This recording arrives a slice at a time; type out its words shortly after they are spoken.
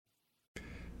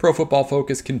Pro Football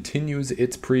Focus continues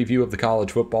its preview of the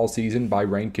college football season by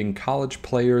ranking college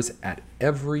players at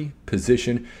every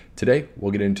position. Today,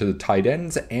 we'll get into the tight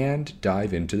ends and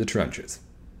dive into the trenches.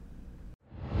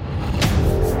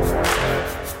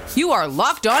 You are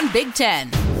Locked On Big Ten,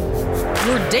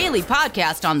 your daily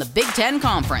podcast on the Big Ten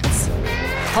Conference.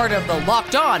 Part of the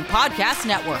Locked On Podcast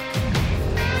Network,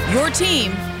 your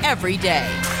team every day.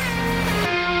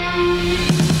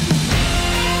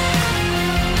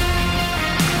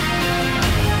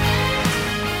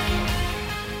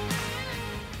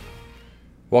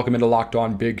 Welcome into Locked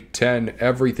On Big Ten.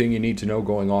 Everything you need to know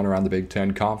going on around the Big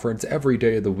Ten Conference every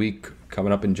day of the week.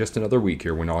 Coming up in just another week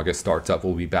here when August starts up.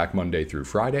 We'll be back Monday through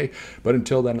Friday. But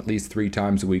until then, at least 3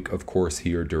 times a week, of course,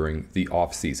 here during the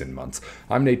off-season months.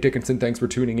 I'm Nate Dickinson. Thanks for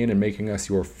tuning in and making us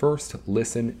your first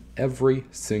listen every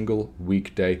single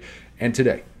weekday. And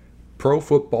today, Pro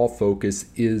Football Focus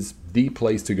is the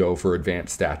place to go for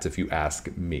advanced stats if you ask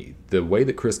me. The way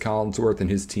that Chris Collinsworth and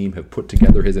his team have put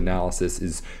together his analysis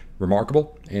is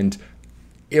remarkable, and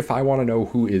if I want to know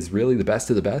who is really the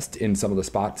best of the best in some of the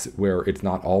spots where it's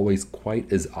not always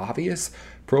quite as obvious,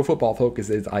 Pro Football Focus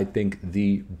is, I think,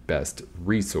 the best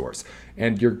resource.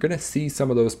 And you're going to see some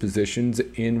of those positions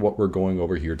in what we're going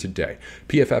over here today.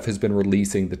 PFF has been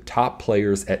releasing the top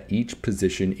players at each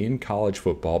position in college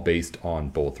football based on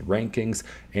both rankings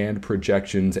and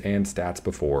projections and stats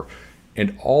before.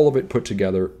 And all of it put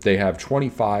together, they have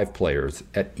 25 players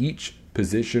at each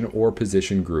position or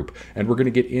position group, and we're going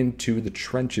to get into the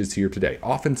trenches here today.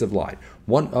 Offensive line,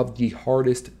 one of the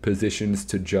hardest positions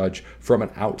to judge from an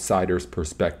outsider's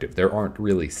perspective. There aren't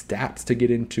really stats to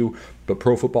get into, but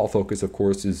Pro Football Focus, of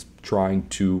course, is trying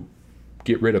to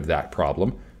get rid of that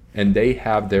problem, and they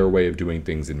have their way of doing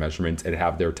things in measurements and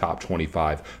have their top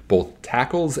 25, both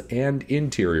tackles and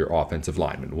interior offensive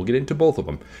linemen. We'll get into both of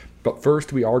them, but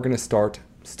first we are going to start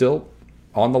still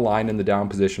on the line in the down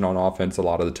position on offense a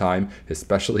lot of the time,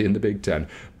 especially in the Big Ten,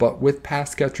 but with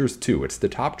pass catchers too. It's the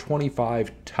top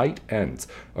 25 tight ends,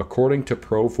 according to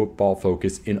Pro Football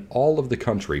Focus, in all of the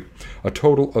country. A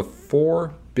total of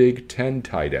 4 Big Ten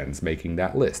tight ends making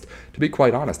that list. To be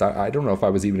quite honest, I don't know if I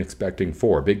was even expecting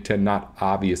 4. Big Ten not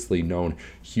obviously known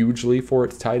hugely for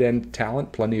its tight end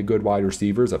talent. Plenty of good wide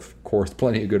receivers, of course,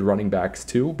 plenty of good running backs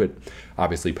too, but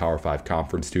obviously Power 5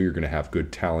 conference too. You're going to have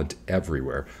good talent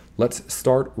everywhere. Let's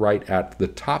start right at the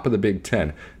top of the Big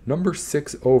Ten, number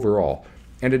 6 overall.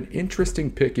 And an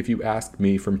interesting pick, if you ask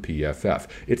me, from PFF.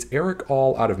 It's Erick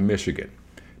All out of Michigan.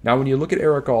 Now, when you look at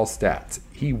Erick All's stats,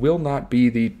 he will not be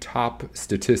the top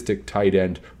statistic tight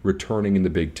end returning in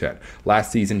the Big Ten.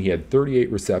 Last season, he had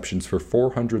 38 receptions for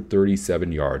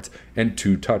 437 yards and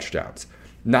 2 touchdowns.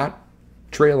 Not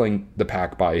trailing the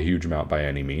pack by a huge amount by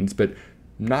any means, but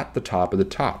not the top of the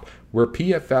top. Where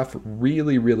PFF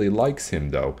really, really likes him,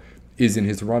 though, is in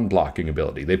his run blocking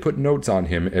ability. They put notes on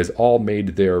him as all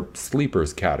made their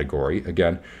sleepers category.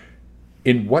 Again,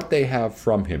 in what they have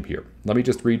from him here. Let me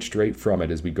just read straight from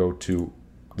it as we go to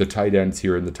the tight ends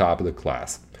here in the top of the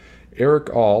class.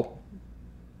 Erick All,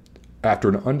 after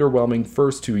an underwhelming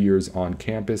first 2 years on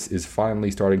campus, is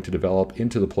finally starting to develop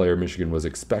into the player Michigan was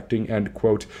expecting, end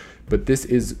quote. But this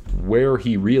is where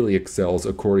he really excels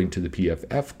according to the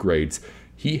PFF grades.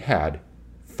 He had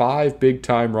 5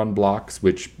 big-time run blocks,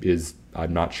 which is,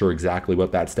 I'm not sure exactly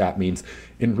what that stat means,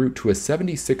 en route to a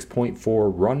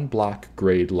 76.4 run block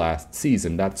grade last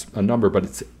season. That's a number, but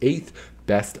it's 8th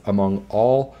best among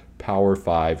all Power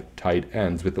 5 tight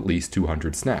ends with at least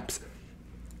 200 snaps.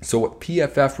 So what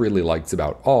PFF really likes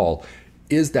about All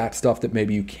is that stuff that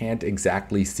maybe you can't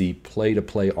exactly see play to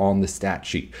play on the stat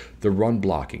sheet. The run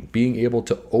blocking, being able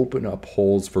to open up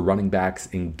holes for running backs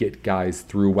and get guys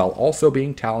through while also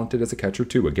being talented as a catcher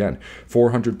too. Again,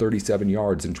 437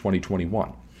 yards in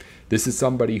 2021. This is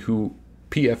somebody who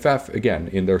PFF, again,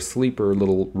 in their sleeper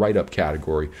little write-up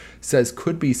category, says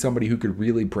could be somebody who could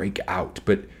really break out,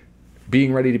 but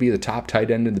being ready to be the top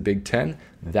tight end in the Big Ten,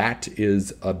 that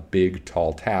is a big,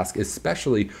 tall task,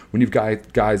 especially when you've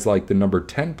got guys like the number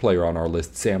 10 player on our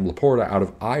list, Sam Laporta, out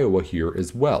of Iowa here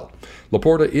as well.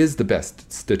 Laporta is the best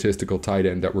statistical tight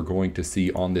end that we're going to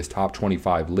see on this top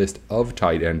 25 list of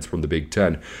tight ends from the Big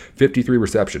Ten. 53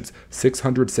 receptions,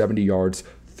 670 yards,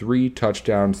 3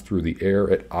 touchdowns through the air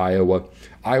at Iowa.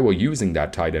 Iowa using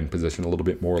that tight end position a little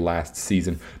bit more last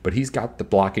season, but he's got the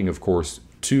blocking, of course,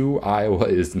 too. Iowa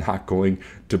is not going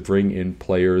to bring in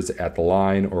players at the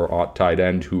line or at tight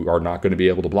end who are not going to be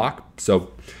able to block.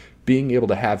 So being able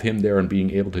to have him there and being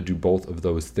able to do both of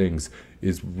those things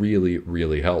is really,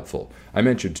 really helpful. I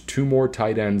mentioned 2 more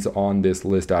tight ends on this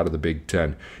list out of the Big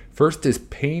Ten. First is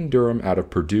Payne Durham out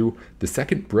of Purdue. The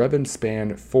second, Brevin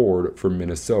Spann-Ford from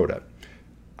Minnesota.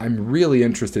 I'm really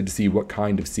interested to see what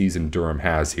kind of season Durham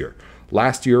has here.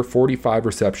 Last year, 45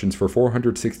 receptions for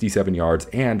 467 yards,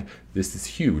 and, this is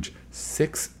huge,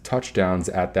 6 touchdowns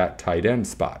at that tight end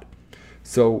spot.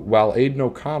 So while Aidan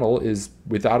O'Connell is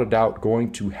without a doubt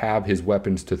going to have his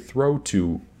weapons to throw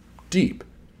to deep,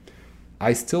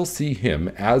 I still see him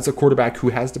as a quarterback who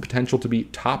has the potential to be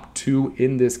top 2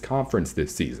 in this conference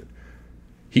this season.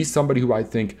 He's somebody who I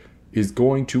think is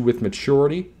going to, with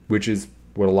maturity, which is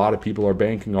what a lot of people are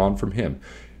banking on from him,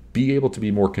 be able to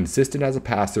be more consistent as a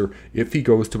passer if he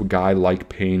goes to a guy like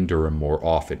Payne Durham more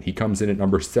often. He comes in at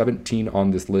number 17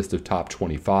 on this list of top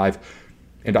 25.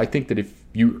 And I think that if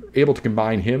you're able to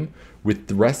combine him with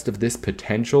the rest of this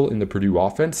potential in the Purdue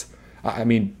offense, I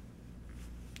mean,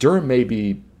 Durham may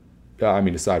be,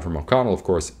 aside from O'Connell, of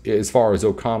course, as far as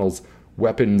O'Connell's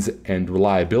weapons and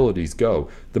reliabilities go,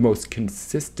 the most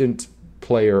consistent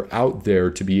player out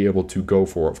there to be able to go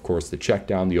for, of course, the check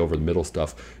down, the over the middle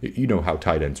stuff. You know how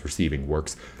tight ends receiving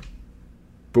works.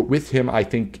 But with him, I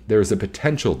think there's a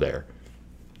potential there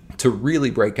to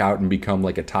really break out and become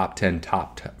like a top 10,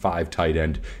 top 5 tight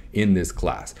end in this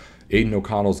class. Aidan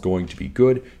O'Connell's going to be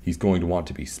good. He's going to want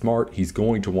to be smart. He's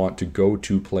going to want to go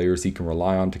to players he can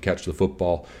rely on to catch the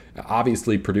football.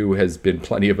 Obviously, Purdue has been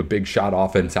plenty of a big shot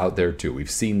offense out there too.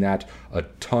 We've seen that a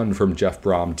ton from Jeff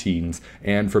Brom teams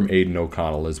and from Aidan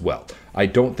O'Connell as well. I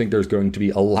don't think there's going to be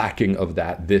a lacking of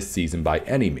that this season by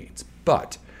any means.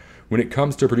 But when it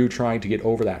comes to Purdue trying to get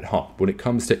over that hump, when it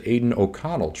comes to Aidan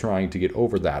O'Connell trying to get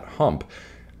over that hump,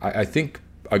 I think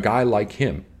a guy like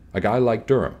him, a guy like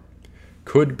Durham,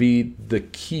 could be the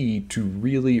key to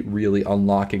really, really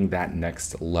unlocking that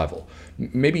next level.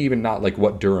 Maybe even not like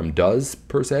what Durham does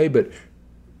per se, but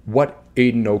what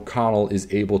Aidan O'Connell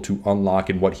is able to unlock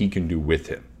and what he can do with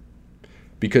him.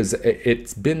 Because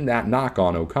it's been that knock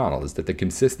on O'Connell, is that the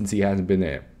consistency hasn't been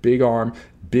there. Big arm,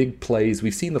 big plays.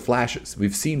 We've seen the flashes.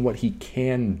 We've seen what he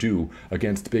can do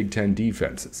against Big Ten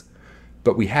defenses.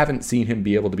 But we haven't seen him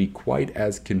be able to be quite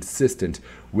as consistent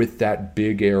with that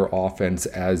big air offense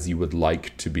as you would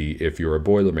like to be if you're a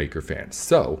Boilermaker fan.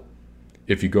 So,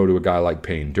 if you go to a guy like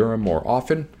Payne Durham more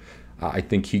often, I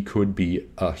think he could be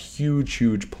a huge,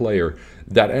 huge player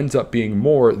that ends up being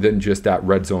more than just that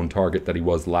red zone target that he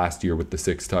was last year with the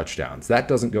 6 touchdowns. That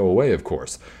doesn't go away, of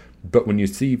course. But when you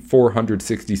see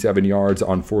 467 yards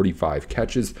on 45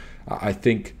 catches, I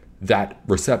think that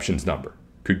receptions number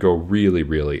could go really,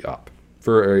 really up.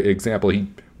 For example, he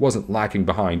wasn't lacking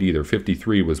behind either.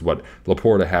 53 was what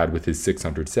Laporta had with his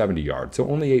 670 yards, so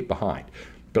only 8 behind.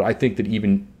 But I think that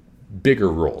even bigger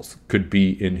roles could be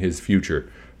in his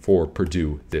future for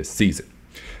Purdue this season.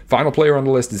 Final player on the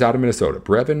list is out of Minnesota,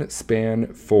 Brevin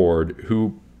Spann-Ford,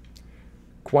 who,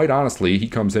 quite honestly, he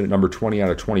comes in at number 20 out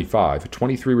of 25,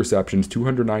 23 receptions,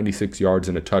 296 yards,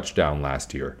 and a touchdown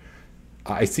last year.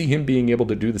 I see him being able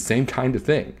to do the same kind of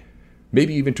thing.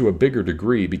 Maybe even to a bigger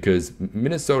degree, because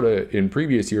Minnesota in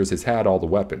previous years has had all the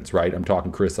weapons, right? I'm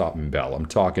talking Chris Autman-Bell. I'm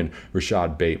talking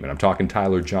Rashad Bateman. I'm talking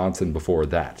Tyler Johnson before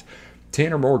that.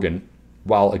 Tanner Morgan,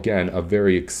 while again a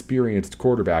very experienced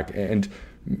quarterback, and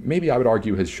maybe I would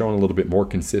argue has shown a little bit more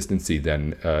consistency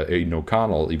than Aidan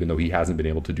O'Connell, even though he hasn't been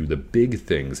able to do the big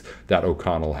things that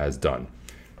O'Connell has done.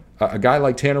 A guy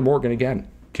like Tanner Morgan, again,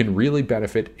 can really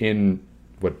benefit in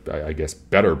what I guess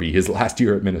better be his last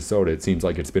year at Minnesota. It seems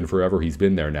like it's been forever he's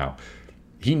been there now.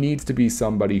 He needs to be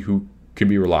somebody who can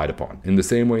be relied upon. In the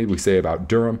same way we say about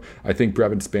Durham, I think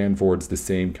Brevin Spann-Ford's the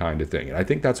same kind of thing. And I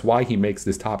think that's why he makes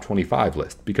this top 25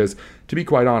 list. Because, to be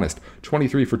quite honest,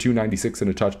 23 for 296 and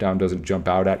a touchdown doesn't jump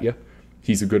out at you.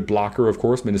 He's a good blocker, of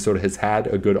course. Minnesota has had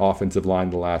a good offensive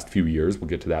line the last few years. We'll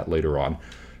get to that later on.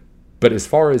 But as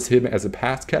far as him as a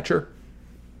pass catcher,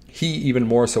 he even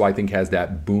more so, I think, has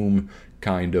that boom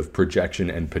kind of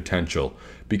projection and potential.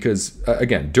 Because,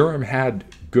 again, Durham had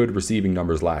good receiving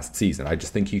numbers last season. I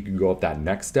just think he could go up that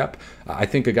next step. I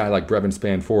think a guy like Brevin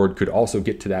Spann-Ford could also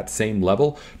get to that same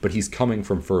level, but he's coming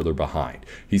from further behind.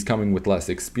 He's coming with less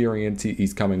experience.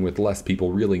 He's coming with less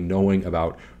people really knowing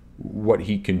about what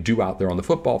he can do out there on the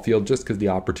football field, just because the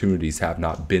opportunities have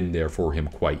not been there for him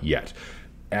quite yet.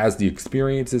 As the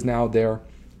experience is now there,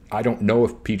 I don't know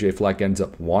if PJ Fleck ends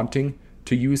up wanting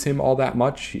to use him all that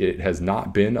much. It has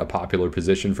not been a popular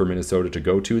position for Minnesota to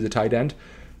go to, the tight end.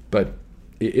 But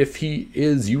if he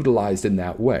is utilized in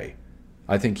that way,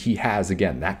 I think he has,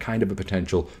 again, that kind of a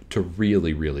potential to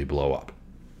really, really blow up.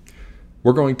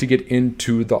 We're going to get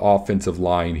into the offensive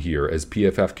line here as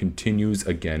PFF continues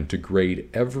again to grade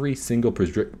every single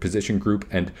position group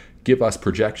and give us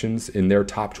projections in their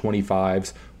top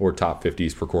 25s or top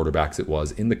 50s for quarterbacks it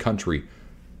was in the country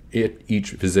at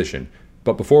each position.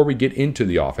 But before we get into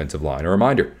the offensive line, a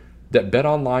reminder, that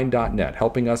betonline.net,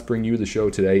 helping us bring you the show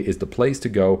today, is the place to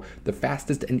go, the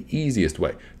fastest and easiest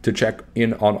way to check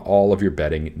in on all of your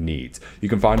betting needs. You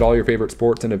can find all your favorite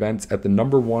sports and events at the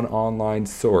 #1 online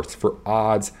source for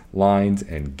odds, lines,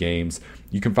 and games.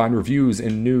 You can find reviews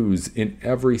and news in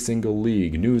every single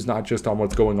league. News not just on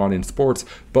what's going on in sports,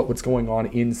 but what's going on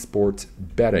in sports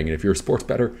betting. And if you're a sports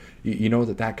bettor, you know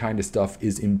that kind of stuff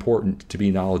is important to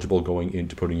be knowledgeable going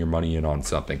into putting your money in on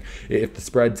something. If the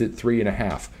spread's at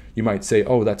 3.5, you might say,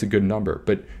 oh, that's a good number,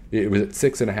 but it was at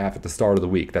 6.5 at the start of the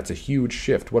week. That's a huge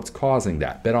shift. What's causing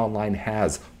that? BetOnline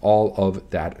has all of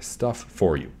that stuff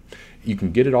for you. You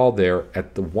can get it all there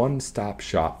at the one-stop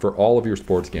shop for all of your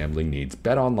sports gambling needs.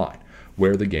 BetOnline,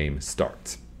 where the game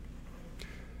starts.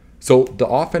 So the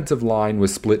offensive line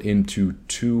was split into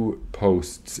 2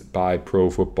 posts by Pro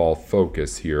Football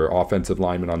Focus here. Offensive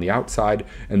linemen on the outside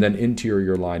and then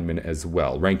interior linemen as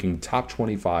well, ranking top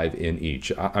 25 in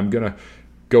each. I'm going to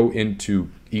go into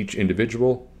each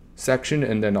individual section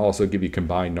and then also give you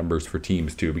combined numbers for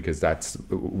teams too, because that's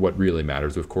what really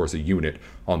matters. Of course, a unit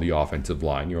on the offensive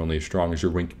line. You're only as strong as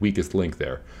your weakest link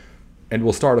there. And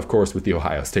we'll start, of course, with the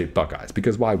Ohio State Buckeyes,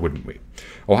 because why wouldn't we?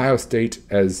 Ohio State,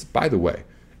 as by the way,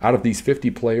 out of these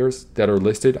 50 players that are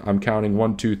listed, I'm counting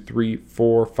 1, 2, 3,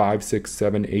 4, 5, 6,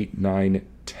 7, 8, 9,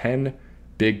 10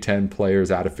 Big Ten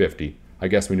players out of 50. I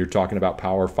guess when you're talking about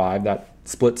Power 5, that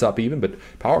splits up even, but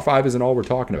Power 5 isn't all we're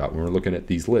talking about when we're looking at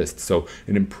these lists. So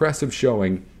an impressive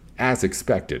showing, as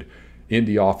expected, in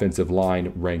the offensive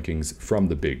line rankings from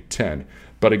the Big Ten.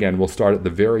 But again, we'll start at the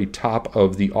very top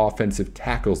of the offensive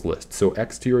tackles list. So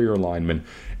exterior lineman,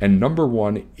 and number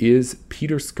 1 is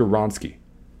Peter Skoronski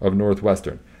of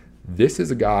Northwestern. This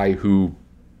is a guy who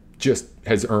just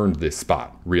has earned this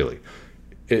spot, really.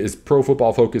 As Pro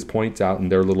Football Focus points out in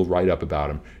their little write-up about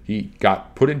him, he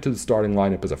got put into the starting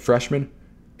lineup as a freshman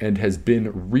and has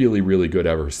been really, really good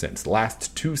ever since.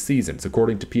 Last 2 seasons,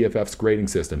 according to PFF's grading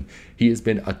system, he has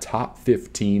been a top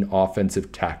 15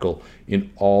 offensive tackle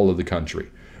in all of the country.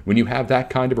 When you have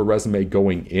that kind of a resume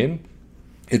going in,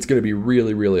 it's going to be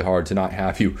really, really hard to not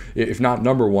have you, if not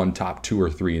number 1, top 2 or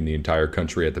 3 in the entire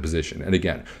country at the position. And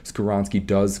again, Skoronski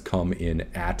does come in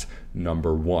at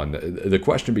number 1. The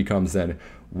question becomes then,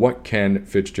 what can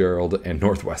Fitzgerald and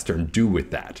Northwestern do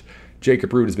with that?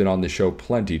 Jacob Root has been on this show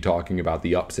plenty talking about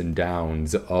the ups and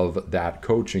downs of that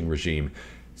coaching regime.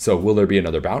 So will there be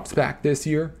another bounce back this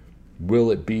year?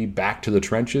 Will it be back to the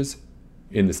trenches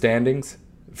in the standings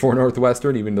for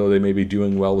Northwestern, even though they may be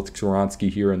doing well with Skoronski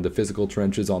here in the physical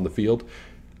trenches on the field?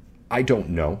 I don't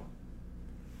know.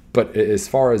 But as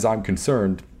far as I'm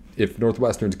concerned, if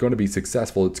Northwestern's going to be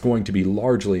successful, it's going to be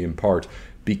largely in part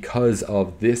because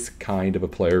of this kind of a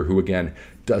player who, again,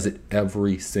 does it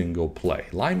every single play.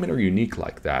 Linemen are unique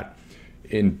like that.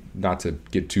 Not to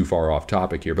get too far off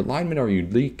topic here, but linemen are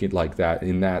unique like that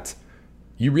in that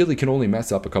you really can only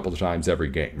mess up a couple of times every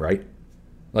game, right?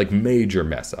 Like major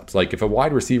mess ups. Like if a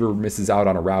wide receiver misses out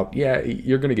on a route, yeah,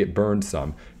 you're going to get burned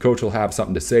some. Coach will have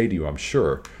something to say to you, I'm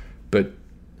sure. But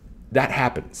that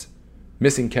happens.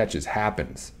 Missing catches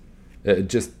happens.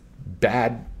 Just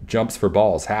bad jumps for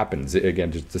balls happens.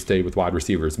 Again, just to stay with wide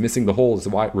receivers. Missing the hole as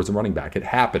a running back, it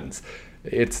happens.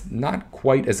 It's not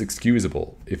quite as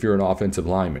excusable if you're an offensive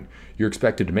lineman. You're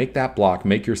expected to make that block,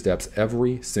 make your steps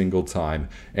every single time.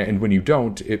 And when you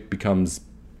don't, it becomes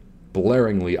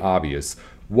blaringly obvious.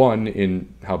 One,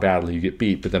 in how badly you get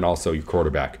beat, but then also your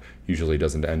quarterback usually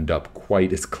doesn't end up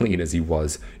quite as clean as he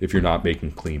was if you're not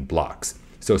making clean blocks.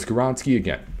 So Skoronski,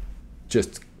 again,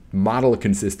 just model of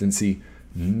consistency,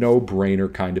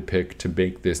 no-brainer kind of pick to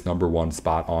make this number 1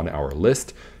 spot on our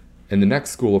list. And the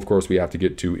next school, of course, we have to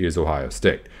get to is Ohio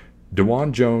State.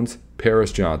 DeJuan Jones,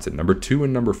 Paris Johnson, number 2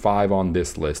 and number 5 on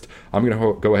this list. I'm going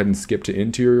to go ahead and skip to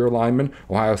interior linemen.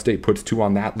 Ohio State puts 2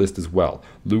 on that list as well.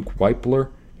 Luke Weipler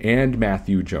and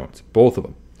Matthew Jones, both of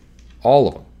them, all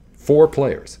of them, 4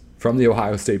 players from the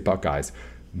Ohio State Buckeyes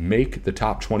make the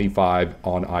top 25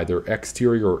 on either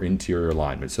exterior or interior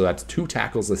linemen. So that's 2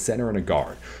 tackles, a center, and a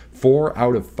guard. 4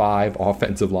 out of 5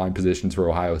 offensive line positions for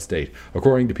Ohio State,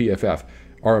 according to PFF,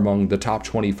 are among the top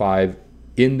 25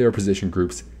 in their position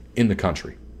groups in the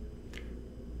country.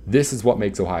 This is what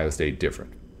makes Ohio State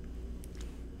different.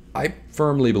 I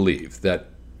firmly believe that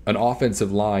an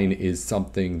offensive line is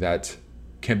something that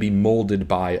can be molded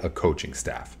by a coaching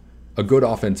staff. A good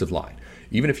offensive line.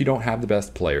 Even if you don't have the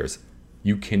best players,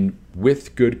 you can,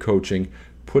 with good coaching,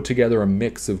 put together a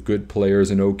mix of good players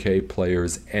and okay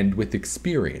players, and with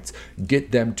experience,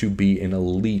 get them to be an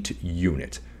elite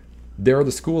unit. There are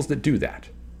the schools that do that.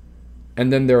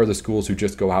 And then there are the schools who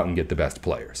just go out and get the best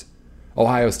players.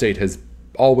 Ohio State has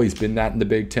always been that in the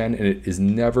Big Ten, and it is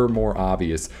never more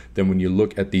obvious than when you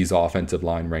look at these offensive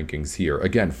line rankings here.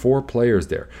 Again, 4 players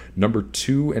there. Number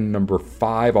 2 and number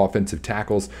 5 offensive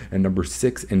tackles, and number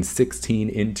 6 and 16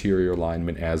 interior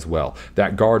linemen as well.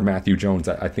 That guard, Matthew Jones,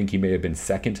 I think he may have been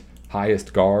second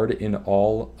highest guard in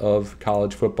all of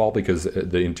college football, because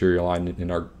the interior linemen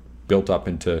are built up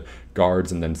into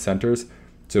guards and then centers.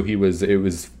 So it was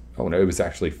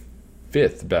actually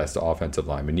 5th best offensive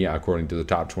lineman, according to the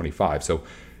top 25. So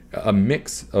a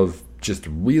mix of just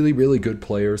really, really good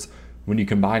players when you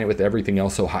combine it with everything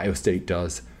else Ohio State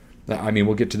does. I mean,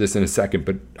 we'll get to this in a second,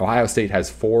 but Ohio State has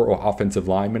 4 offensive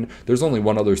linemen. There's only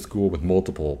one other school with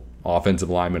multiple offensive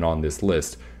linemen on this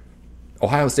list.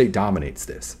 Ohio State dominates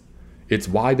this. It's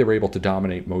why they're able to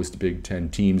dominate most Big Ten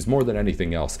teams more than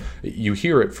anything else. You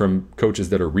hear it from coaches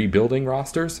that are rebuilding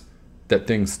rosters, that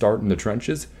things start in the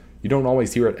trenches. You don't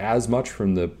always hear it as much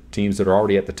from the teams that are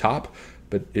already at the top,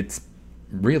 but it's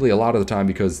really a lot of the time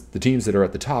because the teams that are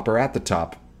at the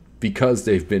top because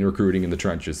they've been recruiting in the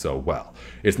trenches so well.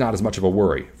 It's not as much of a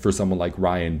worry for someone like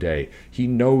Ryan Day. He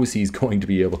knows he's going to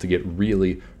be able to get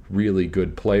really, really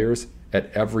good players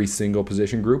at every single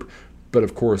position group, but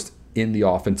of course in the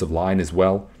offensive line as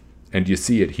well. And you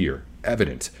see it here,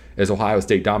 evident, as Ohio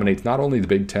State dominates not only the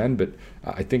Big Ten, but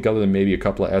I think other than maybe a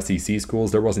couple of SEC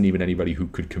schools, there wasn't even anybody who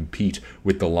could compete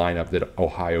with the lineup that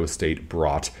Ohio State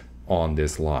brought on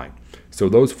this line. So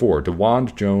those 4,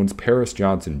 DeWand Jones, Paris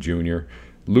Johnson Jr.,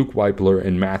 Luke Weipler,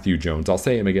 and Matthew Jones. I'll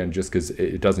say him again just because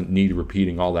it doesn't need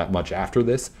repeating all that much after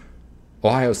this.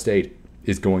 Ohio State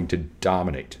is going to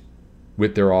dominate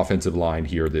with their offensive line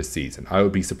here this season. I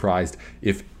would be surprised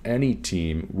if any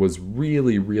team was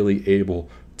really, really able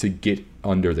to get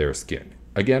under their skin.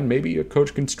 Again, maybe a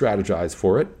coach can strategize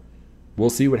for it. We'll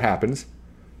see what happens.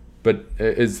 But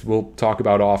as we'll talk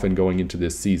about often going into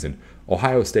this season,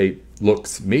 Ohio State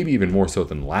looks maybe even more so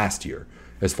than last year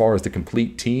as far as the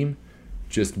complete team,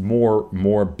 just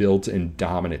more built and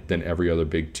dominant than every other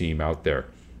big team out there.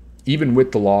 Even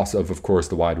with the loss of course,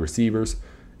 the wide receivers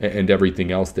and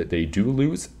everything else that they do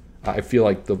lose, I feel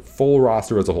like the full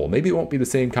roster as a whole, maybe it won't be the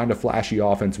same kind of flashy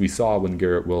offense we saw when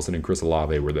Garrett Wilson and Chris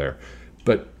Olave were there,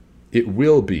 but it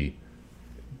will be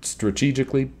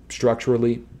strategically,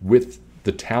 structurally, with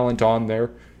the talent on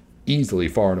there, easily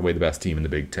far and away the best team in the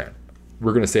Big Ten.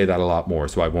 We're going to say that a lot more,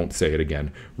 so I won't say it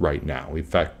again right now. In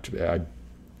fact, I'm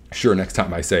sure next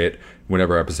time I say it,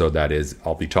 whenever episode that is,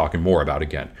 I'll be talking more about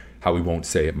again how we won't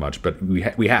say it much, but we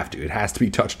have to. It has to be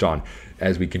touched on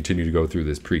as we continue to go through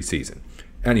this preseason.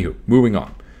 Anywho, moving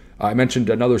on. I mentioned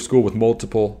another school with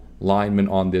multiple linemen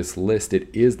on this list. It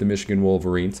is the Michigan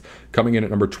Wolverines. Coming in at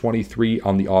number 23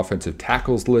 on the offensive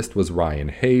tackles list was Ryan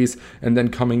Hayes, and then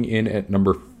coming in at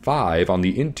number 5 on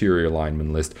the interior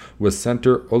lineman list was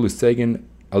center Olusegun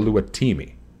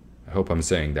Oluwatimi. I hope I'm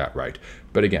saying that right.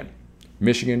 But again,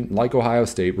 Michigan, like Ohio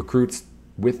State, recruits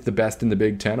with the best in the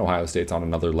Big Ten. Ohio State's on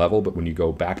another level, but when you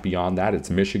go back beyond that, it's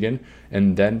Michigan,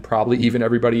 and then probably even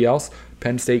everybody else.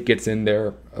 Penn State gets in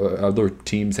there. Other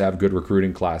teams have good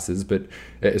recruiting classes, but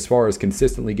as far as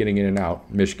consistently getting in and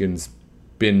out, Michigan's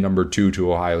been number 2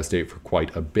 to Ohio State for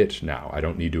quite a bit now. I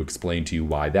don't need to explain to you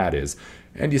why that is,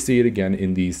 and you see it again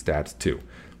in these stats too.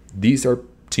 These are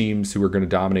teams who are going to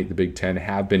dominate the Big Ten,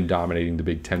 have been dominating the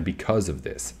Big Ten because of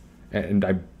this. And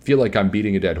I feel like I'm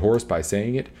beating a dead horse by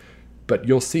saying it, but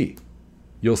you'll see.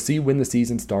 You'll see when the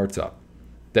season starts up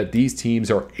that these teams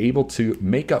are able to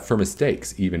make up for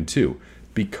mistakes even too,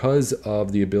 because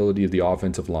of the ability of the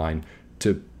offensive line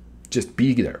to just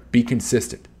be there, be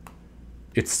consistent.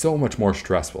 It's so much more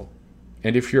stressful.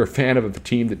 And if you're a fan of a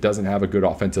team that doesn't have a good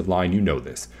offensive line, you know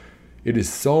this. It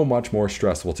is so much more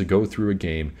stressful to go through a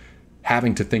game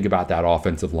having to think about that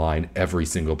offensive line every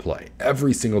single play.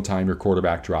 Every single time your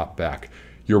quarterback drops back,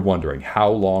 you're wondering, how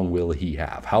long will he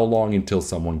have? How long until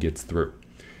someone gets through?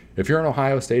 If you're an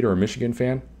Ohio State or a Michigan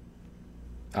fan,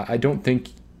 I don't think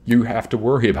you have to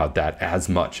worry about that as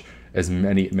much as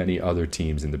many other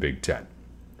teams in the Big Ten.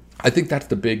 I think that's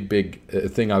the big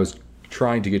thing I was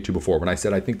trying to get to before when I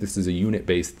said I think this is a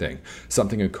unit-based thing,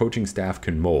 something a coaching staff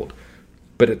can mold.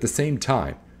 But at the same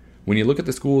time, when you look at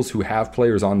the schools who have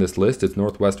players on this list, it's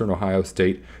Northwestern, Ohio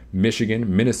State,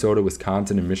 Michigan, Minnesota,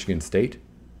 Wisconsin, and Michigan State.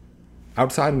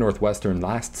 Outside of Northwestern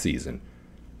last season,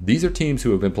 these are teams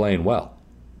who have been playing well.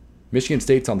 Michigan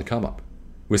State's on the come-up.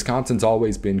 Wisconsin's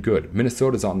always been good.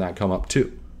 Minnesota's on that come-up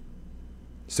too.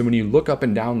 So when you look up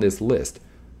and down this list,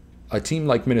 a team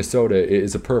like Minnesota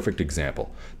is a perfect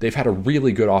example. They've had a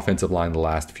really good offensive line the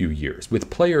last few years, with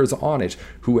players on it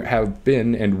who have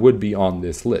been and would be on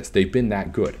this list. They've been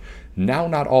that good. Now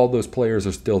not all those players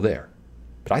are still there.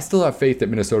 But I still have faith that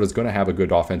Minnesota is going to have a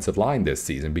good offensive line this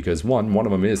season because one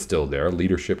of them is still there,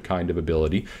 leadership kind of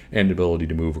ability and ability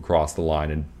to move across the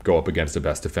line and go up against a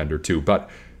best defender too. But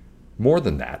more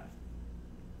than that,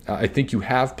 I think you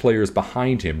have players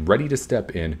behind him ready to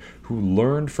step in who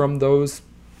learned from those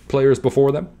players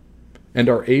before them and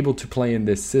are able to play in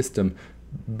this system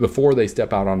before they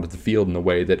step out onto the field in a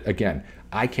way that, again,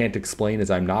 I can't explain as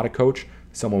I'm not a coach.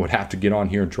 Someone would have to get on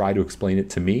here and try to explain it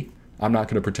to me. I'm not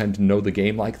going to pretend to know the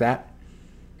game like that.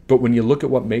 But when you look at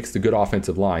what makes the good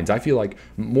offensive lines, I feel like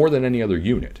more than any other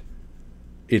unit,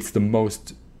 it's the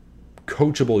most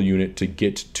coachable unit to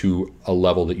get to a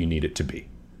level that you need it to be.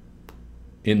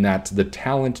 In that the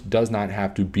talent does not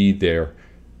have to be there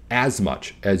as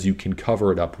much as you can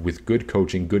cover it up with good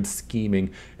coaching, good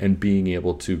scheming, and being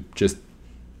able to just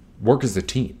work as a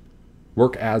team.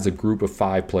 Work as a group of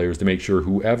 5 players to make sure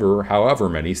however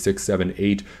many, 6, 7,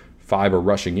 8, 5 are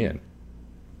rushing in.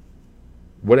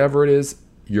 Whatever it is,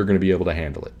 you're going to be able to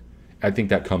handle it. I think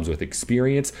that comes with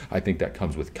experience. I think that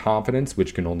comes with confidence,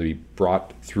 which can only be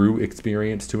brought through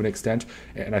experience to an extent.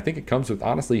 And I think it comes with,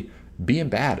 honestly, being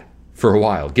bad for a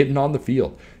while, getting on the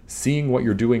field, seeing what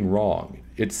you're doing wrong.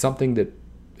 It's something that,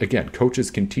 again, coaches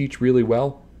can teach really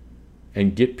well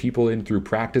and get people in through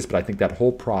practice, but I think that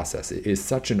whole process is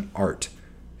such an art,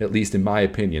 at least in my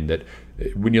opinion, that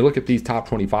when you look at these top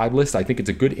 25 lists, I think it's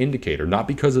a good indicator, not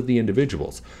because of the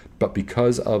individuals, but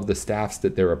because of the staffs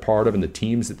that they're a part of and the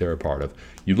teams that they're a part of.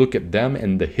 You look at them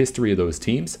and the history of those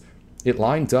teams, it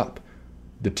lines up.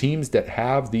 The teams that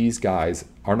have these guys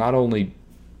are not only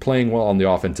playing well on the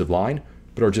offensive line,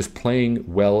 but are just playing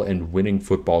well and winning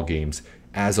football games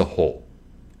as a whole.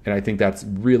 And I think that's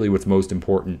really what's most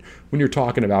important when you're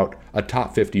talking about a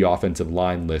top 50 offensive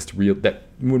line list. That,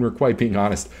 when we're quite being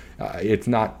honest, it's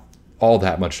not all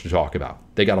that much to talk about.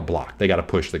 They got to block. They got to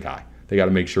push the guy. They got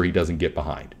to make sure he doesn't get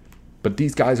behind. But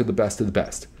these guys are the best of the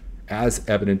best, as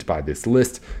evident by this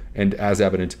list and as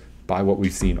evident by what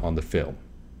we've seen on the film.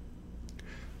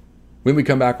 When we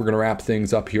come back, we're going to wrap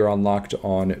things up here on Locked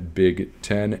On Big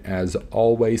Ten. As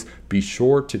always, be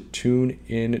sure to tune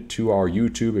in to our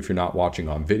YouTube if you're not watching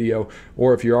on video,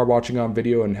 or if you are watching on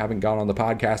video and haven't gone on the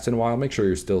podcast in a while, make sure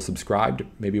you're still subscribed.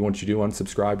 Maybe once you do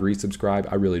unsubscribe,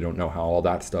 resubscribe. I really don't know how all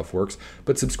that stuff works,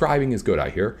 but subscribing is good,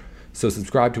 I hear. So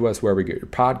subscribe to us wherever you get your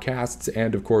podcasts,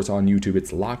 and of course on YouTube,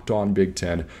 it's Locked On Big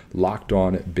Ten, Locked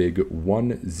On Big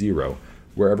 10,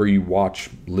 wherever you watch,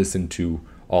 listen to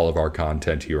all of our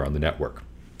content here on the network.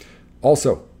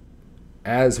 Also,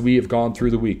 as we have gone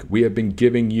through the week, we have been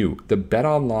giving you the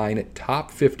BetOnline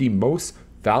top 50 most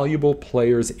valuable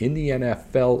players in the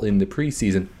NFL in the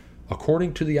preseason,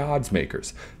 according to the odds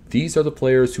makers. These are the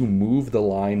players who move the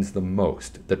lines the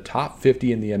most. The top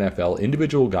 50 in the NFL,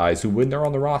 individual guys who, when they're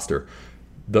on the roster,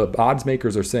 the odds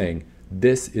makers are saying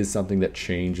this is something that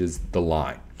changes the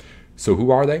line. So who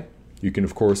are they? You can,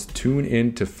 of course, tune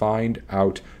in to find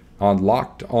out on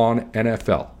Locked On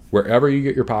NFL, wherever you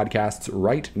get your podcasts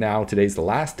right now. Today's the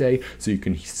last day, so you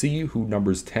can see who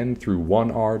numbers 10 through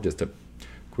 1 are. Just a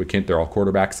quick hint, they're all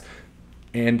quarterbacks.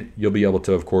 And you'll be able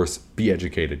to, of course, be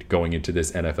educated going into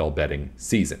this NFL betting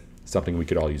season, something we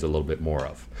could all use a little bit more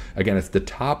of. Again, it's the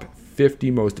top 50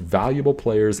 most valuable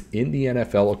players in the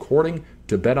NFL, according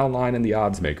to BetOnline and the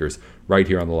odds makers, right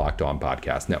here on the Locked On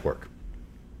Podcast Network.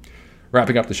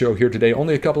 Wrapping up the show here today,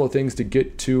 only a couple of things to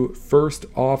get to. First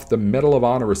off, the Medal of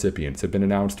Honor recipients have been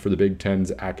announced for the Big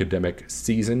Ten's academic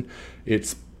season.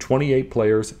 It's 28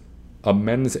 players, a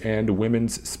men's and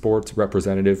women's sports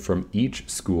representative from each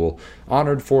school,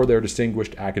 honored for their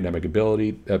distinguished academic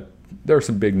ability. There are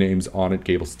some big names on it.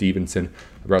 Gable Stevenson,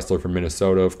 a wrestler from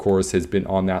Minnesota, of course, is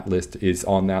on that list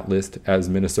as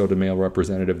Minnesota male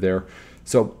representative there.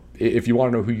 So if you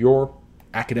want to know who your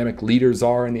academic leaders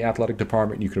are in the athletic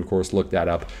department, you can, of course, look that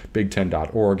up.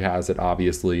 Big10.org has it,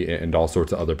 obviously, and all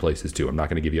sorts of other places, too. I'm not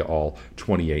going to give you all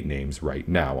 28 names right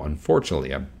now,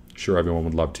 unfortunately. I'm sure everyone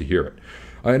would love to hear it.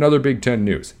 Another Big Ten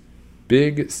news.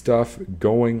 Big stuff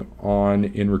going on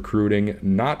in recruiting.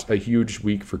 Not a huge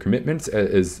week for commitments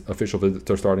as official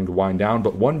visits are starting to wind down,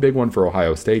 but one big one for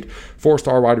Ohio State.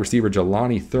 4-star wide receiver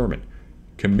Jelani Thurman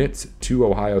commits to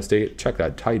Ohio State. Check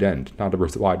that, tight end, not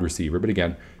a wide receiver, but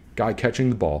again, guy catching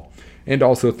the ball. And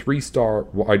also 3-star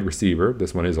wide receiver,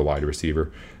 this one is a wide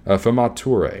receiver, Famah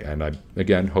Toure, and I,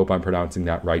 again, hope I'm pronouncing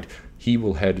that right. He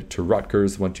will head to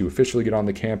Rutgers. Once you officially get on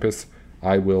the campus,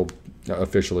 I will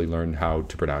officially learn how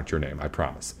to pronounce your name, I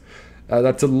promise.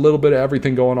 That's a little bit of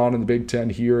everything going on in the Big Ten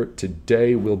here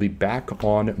today. We'll be back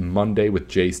on Monday with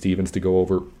Jay Stevens to go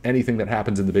over anything that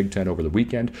happens in the Big Ten over the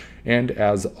weekend. And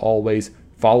as always,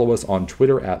 Follow us on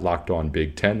Twitter at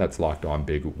LockedOnBig10. That's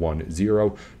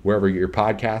LockedOnBig10. Wherever you get your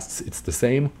podcasts, it's the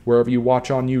same. Wherever you watch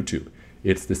on YouTube,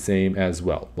 it's the same as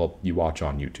well. Well, you watch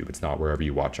on YouTube. It's not wherever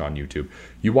you watch on YouTube.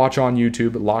 You watch on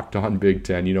YouTube, Locked On Big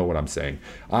Ten. You know what I'm saying.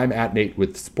 I'm at Nate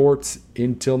with Sports.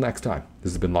 Until next time,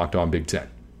 this has been Locked On Big Ten.